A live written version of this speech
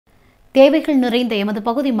தேவைகள் நிறைந்த எமது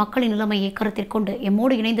பகுதி மக்களின் நிலைமையை கருத்தில் கொண்டு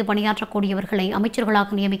எம்மோடு இணைந்து பணியாற்றக்கூடியவர்களை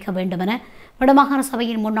அமைச்சர்களாக நியமிக்க வேண்டுமென வடமாகாண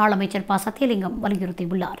சபையின் முன்னாள் அமைச்சர் ப.சத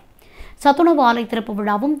வலியுறுத்தியுள்ளார். சத்துணவு ஆலை திறப்பு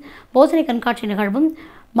விழாவும் போதனை கண்காட்சி நிகழ்வும்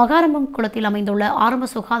மகாரம்பம் குளத்தில் அமைந்துள்ள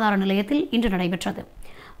ஆரம்ப சுகாதார நிலையத்தில் இன்று நடைபெற்றது.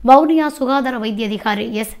 வவுனியா சுகாதார வைத்திய அதிகாரி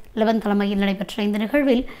S.11 தலைமையில் நடைபெற்ற இந்த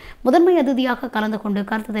நிகழ்வில் முதன்மை அதிதியாக கலந்து கொண்டு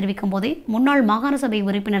கருத்து தெரிவிக்கும் போதே முன்னாள் மாகாண சபை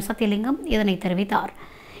உறுப்பினர் சத்தியலிங்கம் இதனை தெரிவித்தார்.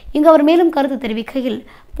 இங்கு அவர் மேலும் கருத்து தெரிவிக்கையில்,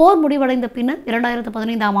 போர் முடிவடைந்த பின்னர்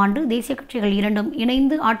 2015ஆம் ஆண்டு தேசிய கட்சிகள் இரண்டும்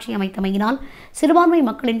இணைந்து ஆட்சி அமைத்தமையினால் சிறுபான்மை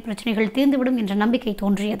மக்களின் பிரச்சினைகள் தீர்ந்துவிடும் என்ற நம்பிக்கை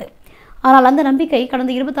தோன்றியது. ஆனால் அந்த நம்பிக்கை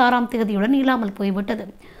கடந்த 26ஆம் தேதியுடன் இல்லாமல் போய்விட்டது.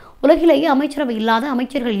 உலகிலேயே அமைச்சரவை இல்லாத,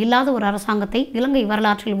 அமைச்சர்கள் இல்லாத ஒரு அரசாங்கத்தை இலங்கை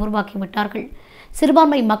வரலாற்றில் உருவாக்கிவிட்டார்கள்.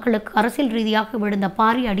 சிறுபான்மை மக்களுக்கு அரசியல் ரீதியாக விழுந்த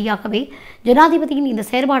பாரிய அடியாகவே ஜனாதிபதியின் இந்த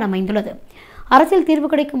செயற்பாடு அமைந்துள்ளது. அரசியல் தீர்வு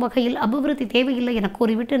கிடைக்கும் வகையில் அபிவிருத்தி தேவையில்லை என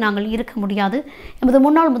கூறிவிட்டு நாங்கள் இருக்க முடியாது. எமது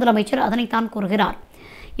முன்னாள் முதலமைச்சர் அதனைத்தான் கூறுகிறார்.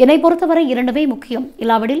 என்னை பொறுத்தவரை இரண்டுமே முக்கியம்.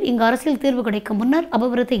 இல்லாவிடில் இங்கு அரசியல் தீர்வு கிடைக்கும் முன்னர்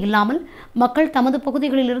அபிவிருத்தி இல்லாமல் மக்கள் தமது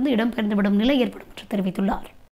பகுதிகளிலிருந்து இடம்பெயர்ந்துவிடும் நிலை ஏற்படும் என்று தெரிவித்துள்ளார்.